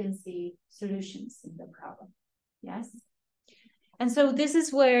frequency solutions in the problem. Yes. And so this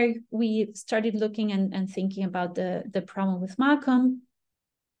is where we started looking and thinking about the problem with Malcolm.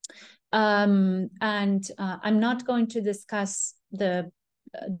 I'm not going to discuss the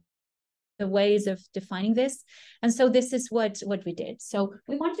ways of defining this. And so this is what we did. So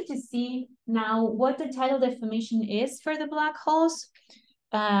we wanted to see now what the tidal deformation is for the black holes.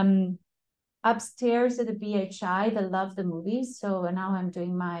 Upstairs at the BHI, they love the movies. So now I'm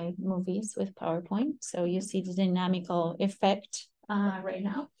doing my movies with PowerPoint. So you see the dynamical effect right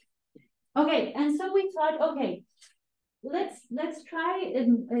now. Okay, and so we thought, okay, let's try a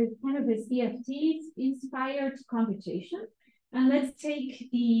kind of a CFT-inspired computation. And let's take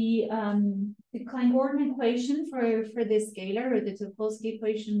the Klein-Gordon equation for this scalar, or the Topolsky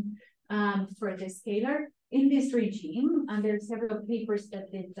equation for the scalar in this regime. And there are several papers that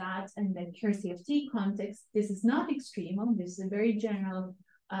did that in the Kerr CFT context. This is not extreme, this is a very general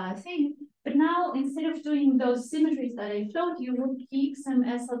thing. But now, instead of doing those symmetries that I showed you, we'll keep some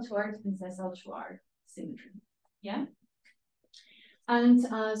SL2R times SL2R symmetry. Yeah. And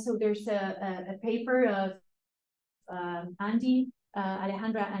so there's a paper of Andy,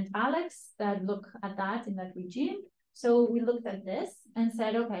 Alejandra, and Alex that look at that in that regime. So we looked at this and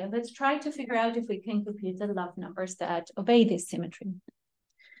said, okay, let's try to figure out if we can compute the love numbers that obey this symmetry.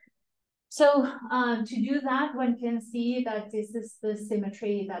 So to do that, one can see that this is the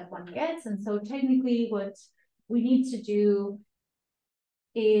symmetry that one gets. And so technically what we need to do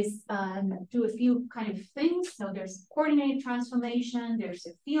is do a few kind of things. So there's coordinate transformation, there's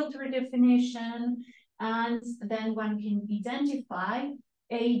a field redefinition, and then one can identify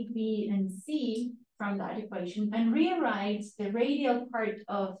A, B, and C from that equation and rewrite the radial part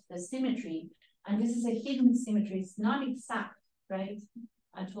of the symmetry. And this is a hidden symmetry, it's not exact, right?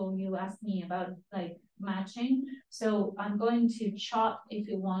 I told you, asked me about like matching. So I'm going to chop, if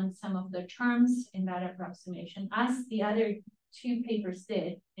you want, some of the terms in that approximation, as the other two papers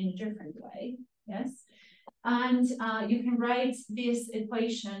did in a different way, yes? And you can write this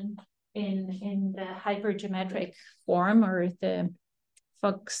equation in the hypergeometric form or the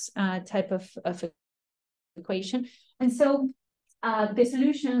Fox type of equation. And so the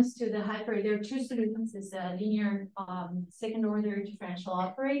solutions to the there are two solutions. It's a linear second order differential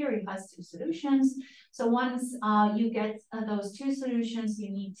operator. It has two solutions. So once you get those two solutions,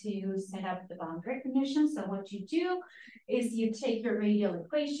 you need to set up the boundary conditions. So what you do is you take your radial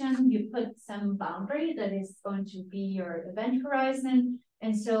equation, you put some boundary that is going to be your event horizon.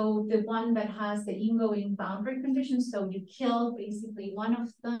 And so the one that has the ingoing boundary conditions, so you kill basically one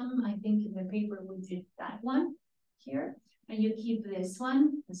of them. I think in the paper we did that one here. And you keep this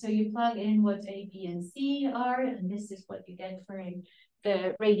one. So you plug in what A, B, and C are, and this is what you get for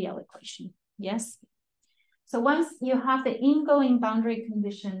the radial equation. Yes. So once you have the ingoing boundary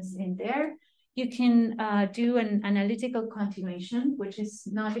conditions in there, you can do an analytical continuation, which is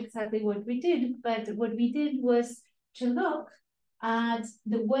not exactly what we did, but what we did was to look at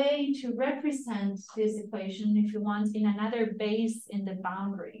the way to represent this equation, if you want, in another base in the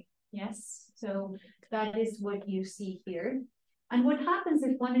boundary. Yes. So that is what you see here. And what happens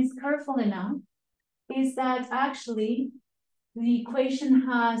if one is careful enough is that actually the equation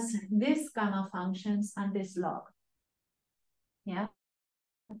has this gamma functions and this log. Yeah,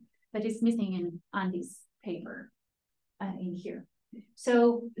 that is missing in Andy's paper in here.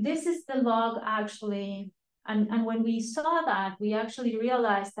 So this is the log actually. And when we saw that, we actually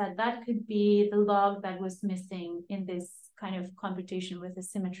realized that that could be the log that was missing in this kind of computation with the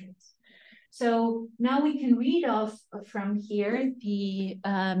symmetries. So now we can read off from here the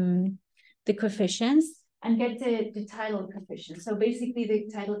coefficients and get the tidal coefficient. So basically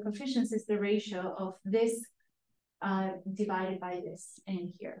the tidal coefficients is the ratio of this divided by this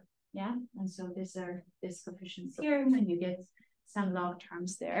in here. Yeah, and so these are these coefficients here, and you get some log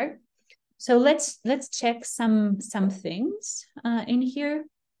terms there. So let's check some things in here.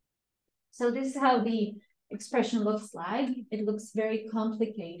 So this is how the expression looks like. It looks very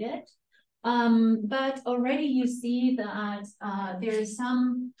complicated. But already you see that there are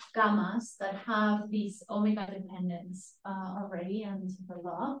some gammas that have these omega dependence already and the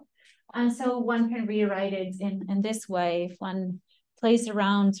log. And so one can rewrite it in this way if one plays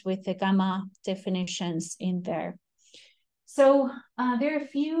around with the gamma definitions in there. So there are a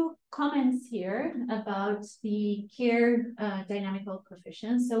few comments here about the Kerr dynamical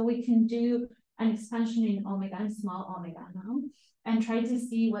coefficient. So we can do an expansion in omega and small omega now, and try to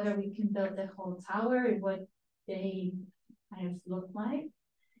see whether we can build the whole tower and what they kind of look like.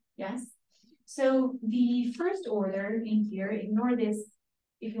 Yes. So the first order in here, ignore this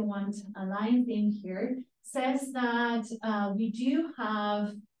if you want a line thing here, says that we do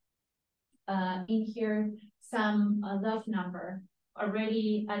have in here some love number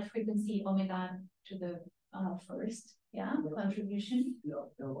already at frequency omega to the first, yeah, contribution. You're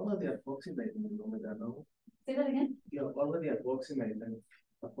already approximating the omega, no? Say that again? You're already approximating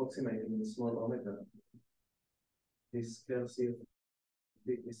the small omega. This Kerr is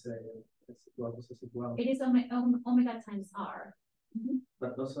it is omega times r. Mm-hmm.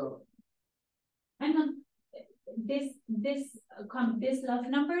 But also, and this love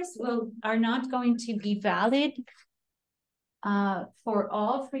numbers are not going to be valid for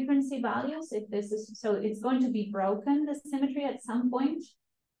all frequency values. If this is so, it's going to be broken, the symmetry, at some point.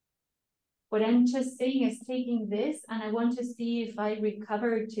 What I'm just saying is taking this, and I want to see if I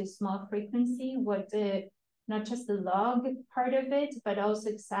recover to small frequency what the not just the log part of it, but also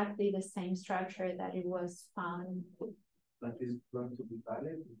exactly the same structure that it was found. But is it going to be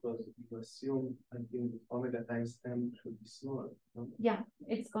valid because you assume I think omega times m should be small. No? Yeah,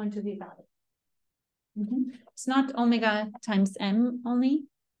 it's going to be valid. Mm-hmm. It's not omega times m only.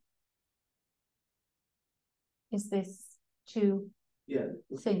 Is this two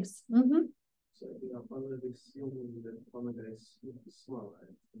things? Mm-hmm. So you are already assuming that omega is small,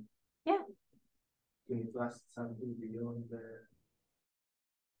 right? Yeah. Can you trust something beyond the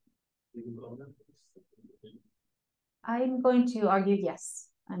living order? I'm going to argue yes,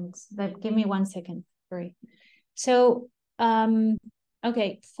 and that give me 1 second. Sorry. So,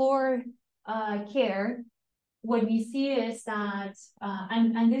 okay, for Kerr, what we see is that,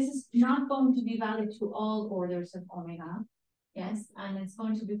 and this is not going to be valid to all orders of omega, yes, and it's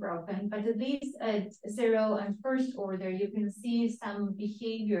going to be broken, but at least at 0 and first order, you can see some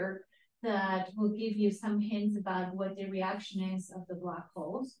behavior that will give you some hints about what the reaction is of the black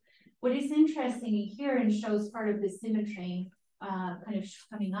holes. What is interesting here and shows part of the symmetry kind of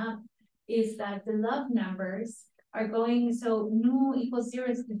coming up is that the love numbers are going, so nu equals 0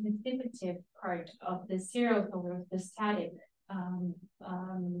 is the distributive part of the 0th order of the static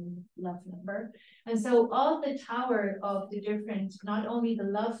love number. And so all the tower of the different, not only the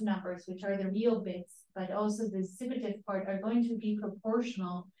love numbers, which are the real bits, but also the distributive part are going to be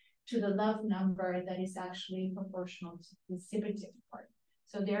proportional to the love number that is actually proportional to the distributive part.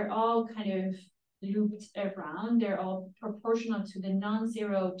 So they're all kind of looped around. They're all proportional to the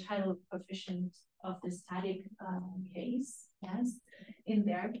non-zero tidal coefficient of the static case, yes, in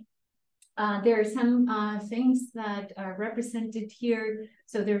there. There are some things that are represented here.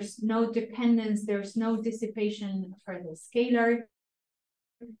 So there's no dependence, there's no dissipation for the scalar,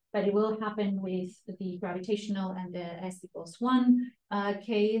 but it will happen with the gravitational and the s equals 1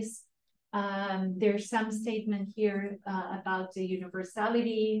 case. There's some statement here about the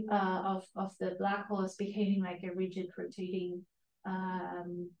universality of the black holes behaving like a rigid rotating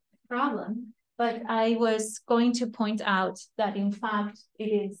problem. But I was going to point out that in fact, it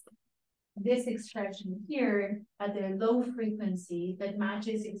is this expression here at the low frequency that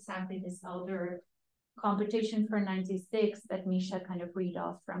matches exactly this elder computation for 96 that Misha kind of read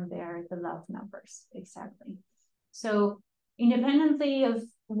off from there, the love numbers, exactly. So independently of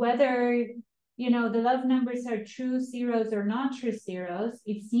whether, you know, the love numbers are true zeros or not true zeros,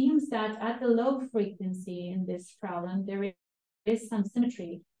 it seems that at the low frequency in this problem, there is some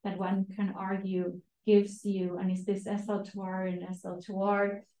symmetry that one can argue gives you, and is this SL2R and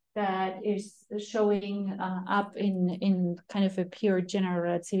SL2R that is showing up in kind of a pure general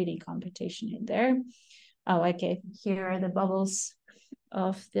relativity computation in there. Oh, okay, here are the bubbles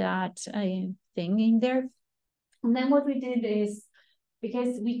of that thing in there. And then what we did is,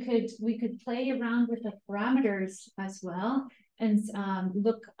 because we could play around with the parameters as well and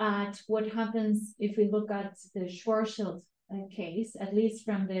look at what happens if we look at the Schwarzschild case, at least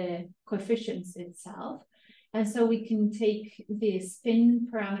from the coefficients itself. And so we can take the spin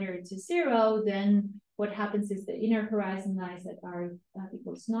parameter to 0, then what happens is the inner horizon lies at r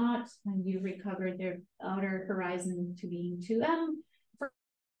equals 0, and you recover the outer horizon to be 2m for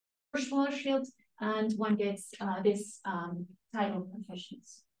Schwarzschild, and one gets this tidal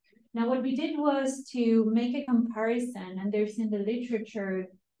coefficients. Now, what we did was to make a comparison, and there's in the literature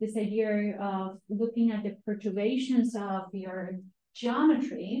this idea of looking at the perturbations of your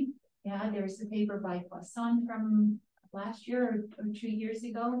geometry. Yeah, there's a paper by Poisson from last year or 2 years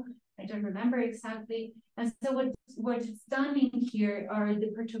ago. I don't remember exactly. And so what's done in here are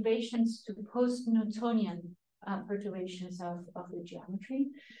the perturbations to post-Newtonian perturbations of the geometry.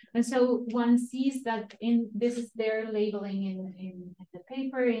 And so one sees that this is their labeling in the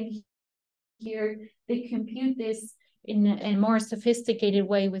paper. In here, they compute this in a more sophisticated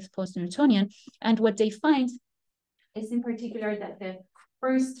way with post-Newtonian. And what they find is in particular that the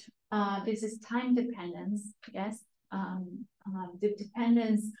first, this is time dependence, yes? The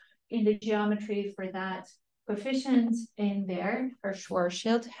dependence in the geometry for that coefficient in there, for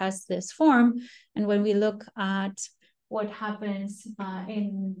Schwarzschild, has this form. And when we look at what happens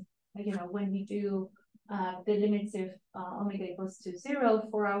when we do the limits of omega equals to 0,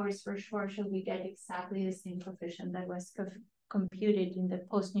 4 hours for Schwarzschild, we get exactly the same coefficient that was computed in the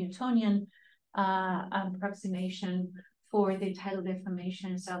post-Newtonian approximation for the tidal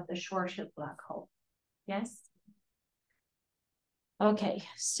deformations of the Schwarzschild black hole. Yes? Okay,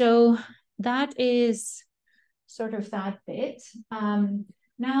 so that is sort of that bit.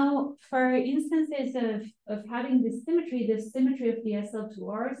 Now, for instances of having this symmetry of the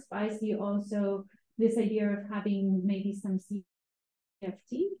SL2Rs, I see also this idea of having maybe some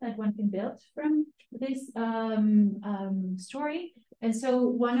CFT that one can build from this story. And so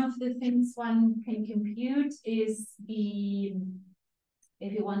one of the things one can compute is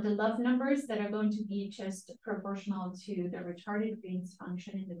if you want the love numbers that are going to be just proportional to the retarded Green's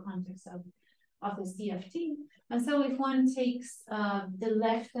function in the context of the CFT. And so if one takes the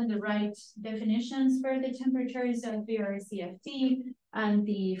left and the right definitions for the temperatures of your CFT and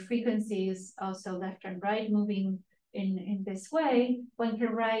the frequencies also left and right moving in this way, one can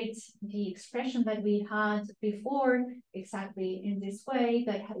write the expression that we had before exactly in this way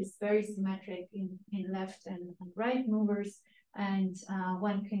that is very symmetric in left and right movers. And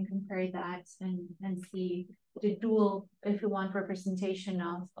one can compare that and see the dual, if you want, representation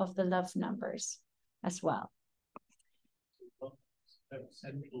of the love numbers as well.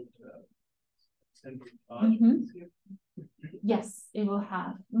 Central Yes, it will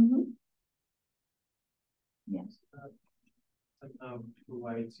have. Yes.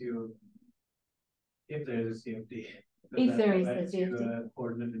 Provides you, if there is a CFD. If there is a CFD.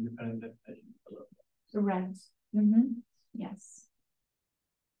 Coordinate independent definition. Right. Yes.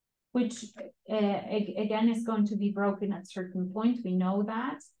 Which again is going to be broken at certain point. We know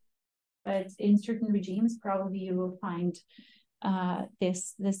that, but in certain regimes, probably you will find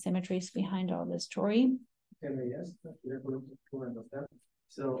the symmetries behind all the story. Yes, to understand.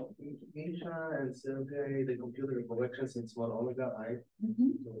 So Misha and Sergey, they compute the corrections in small omega I.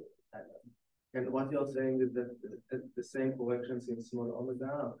 And what you're saying is that the same corrections in small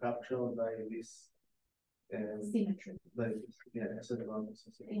omega are captured by this symmetry. But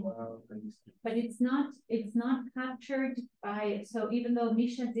it's not captured by, so even though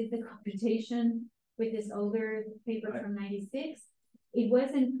Misha did the computation with this older paper from 96, it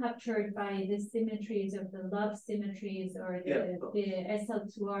wasn't captured by the symmetries of the love symmetries or the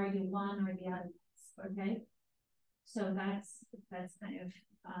SL2R1 or the others. Okay, so that's kind of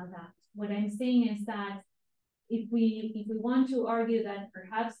that. What I'm saying is that if we want to argue that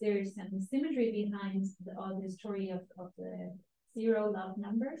perhaps there is some symmetry behind all the story of the zero love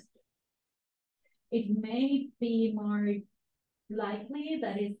numbers, it may be more likely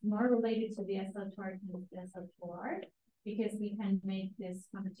that it's more related to the SL2R than the SL2R, because we can make this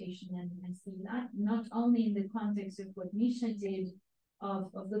computation and see that, not only in the context of what Misha did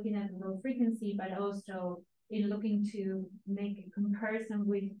of looking at the low frequency, but also in looking to make a comparison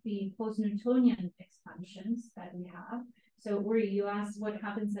with the post-Newtonian expansions that we have. So where you asked what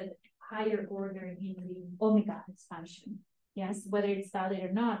happens at higher order in the omega expansion. Yes, whether it's valid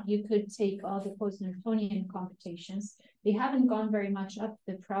or not, you could take all the post-Newtonian computations. They haven't gone very much up.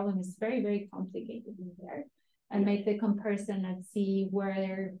 The problem is very, very complicated in there. And make the comparison and see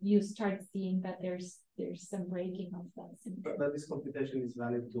where you start seeing that there's some breaking of that. But this computation is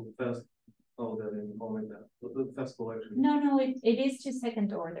valid to first order in omega, the first correction. No, it is to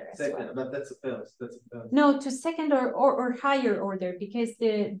second order. Second, but that's a first. No, to second or higher order, because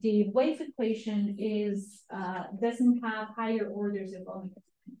the wave equation is doesn't have higher orders of omega.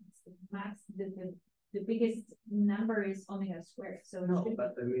 Max the biggest number is omega squared. So no,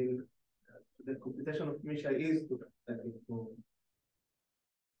 but I mean the computation of Misha is to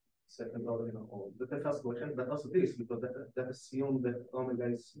second order in a whole. But the first question, but also this, because that assumes that omega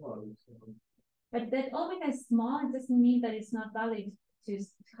is small. So. But that omega is small, it doesn't mean that it's not valid to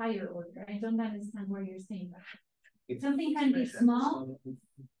higher order. I don't understand what you're saying. Something can be small.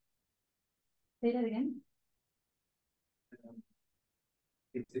 Say that again.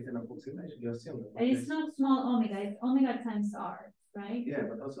 It's an approximation. You assume. And it's not small omega. It's omega times r, right? Yeah,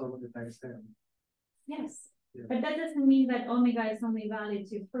 but also omega times 10. Yes, yeah. But that doesn't mean that omega is only valid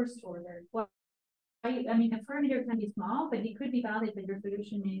to first order. Well, I mean, a parameter can be small, but it could be valid that your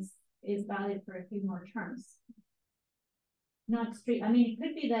solution is valid for a few more terms. Not straight. I mean, it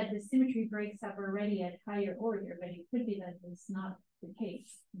could be that the symmetry breaks up already at higher order, but it could be that it's not the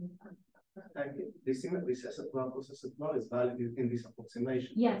case. The symmetry SL2R is valid in this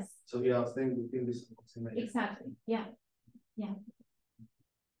approximation. Yes. So you are staying within this approximation. Exactly. Yeah. Yeah.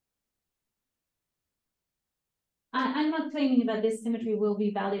 I'm not claiming that this symmetry will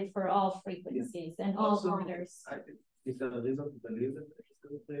be valid for all frequencies and all orders. Is there a reason to believe that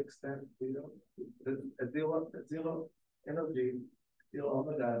to extent at zero energy, zero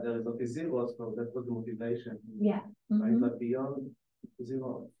omega, there is only zero, so that was the motivation. Yeah. Right? But beyond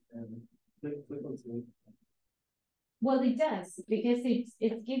zero and frequency. Well, it does, because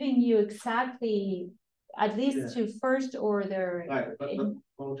it's giving you exactly at least to first order. Right, but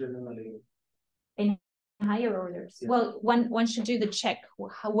more generally. In higher orders. Yeah. Well, one should do the check.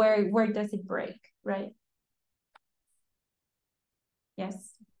 Where does it break, right?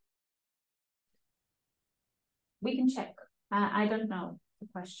 Yes. We can check. I don't know the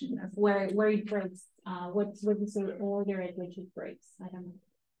question of where it breaks. What is the order at which it breaks? I don't know.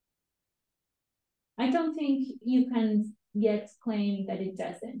 I don't think you can yet claim that it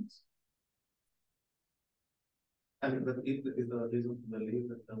doesn't. I mean, but is there a reason to believe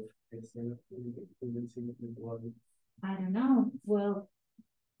that I don't know. Well,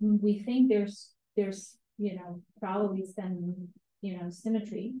 we think there's probably some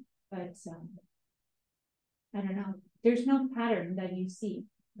symmetry, but I don't know, there's no pattern that you see,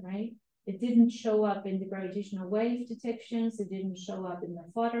 right? It didn't show up in the gravitational wave detections. It didn't show up in the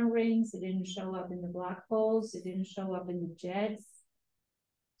photon rings. It didn't show up in the black holes. It didn't show up in the jets.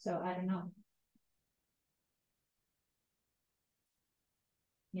 So I don't know.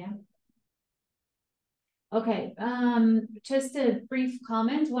 Yeah. Okay, just a brief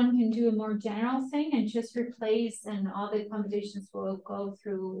comment. One can do a more general thing and just replace, and all the computations will go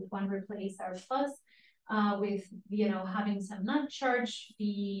through one replace our plus with, having some net charge.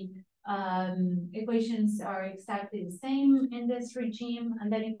 The equations are exactly the same in this regime,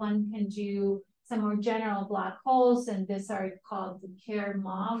 and then one can do some more general black holes, and these are called the Kerr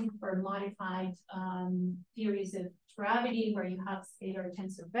MOG, or modified theories of gravity, where you have scalar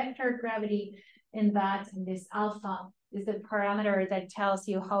tensor vector gravity in that, and this alpha is the parameter that tells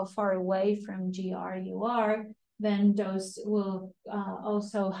you how far away from GR you are. Then those will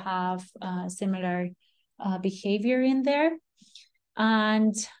also have similar behavior in there.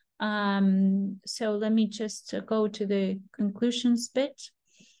 And so let me just go to the conclusions bit.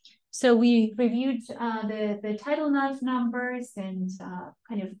 So we reviewed the tidal knife numbers and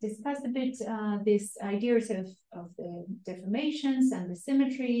kind of discussed a bit these ideas of the deformations and the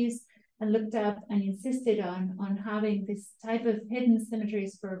symmetries, and looked up and insisted on having this type of hidden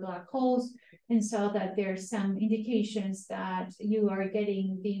symmetries for black holes, and saw that there's some indications that you are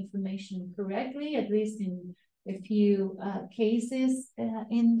getting the information correctly, at least in a few cases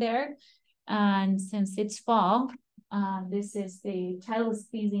in there. And since it's fall, this is the tidal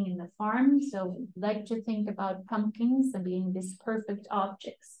squeezing in the farm. So we like to think about pumpkins and being these perfect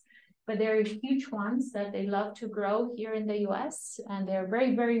objects. But there are huge ones that they love to grow here in the US, and they're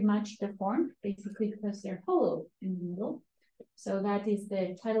very, very much deformed, basically because they're hollow in the middle. So that is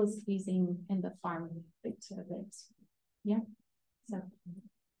the tidal squeezing in the farm bit of it. Yeah. So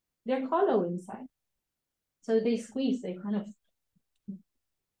they're hollow inside. So they squeeze, they kind of,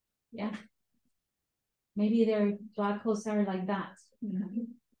 yeah. Maybe their black holes are like that.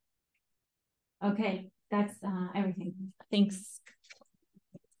 Okay, that's everything. Thanks.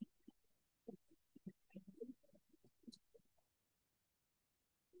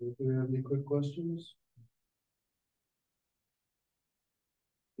 Do we have any quick questions?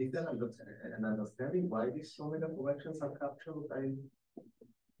 Is there an understanding why these omega corrections are captured by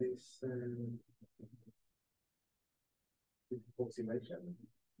this approximation?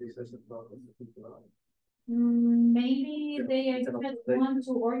 This is a problem. Maybe they just want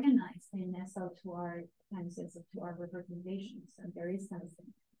to organize in SL2R times SL2R representations, and there is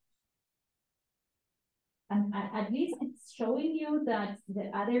something. And at least it's showing you that the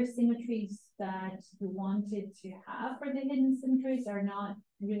other symmetries that you wanted to have for the hidden symmetries are not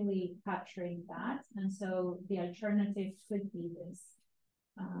really capturing that. And so the alternative could be this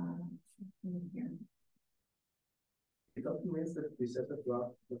in here. It also means that this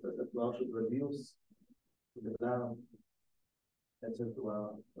SL2R should reduce the down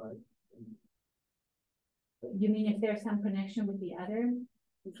SL2R, right? You mean if there's some connection with the other?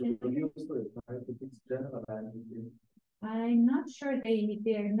 I'm not sure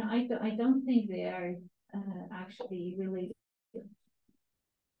they're not, I don't think they are actually related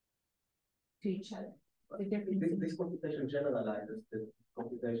to each other. This computation generalizes the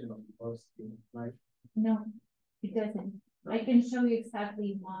computation of the first thing, right? No, it doesn't. No. I can show you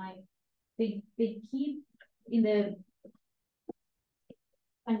exactly why. They keep in the,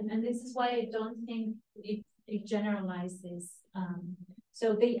 and this is why I don't think it generalizes.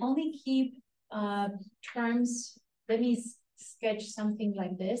 So they only keep terms. Let me sketch something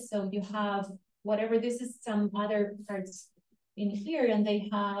like this. So you have whatever, this is some other parts in here, and they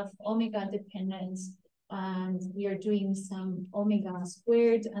have omega dependence, and we are doing some omega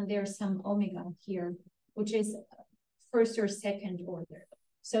squared, and there's some omega here, which is first or second order.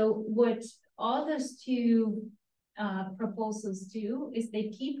 So what all those two proposals do is they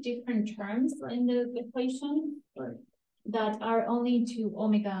keep different terms in the equation that are only to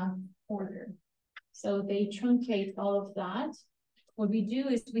omega order. So they truncate all of that. What we do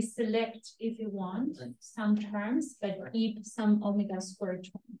is we select, if you want, some terms, but keep some omega squared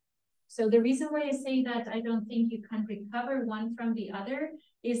term. So the reason why I say that I don't think you can recover one from the other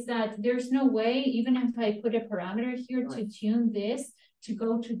is that there's no way, even if I put a parameter here to tune this, to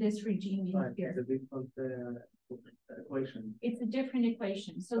go to this regime in here. It's a different equation. It's a different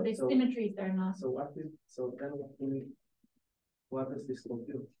equation. So the symmetries are not. So what is, so then what is this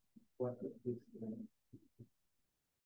compute? What is this?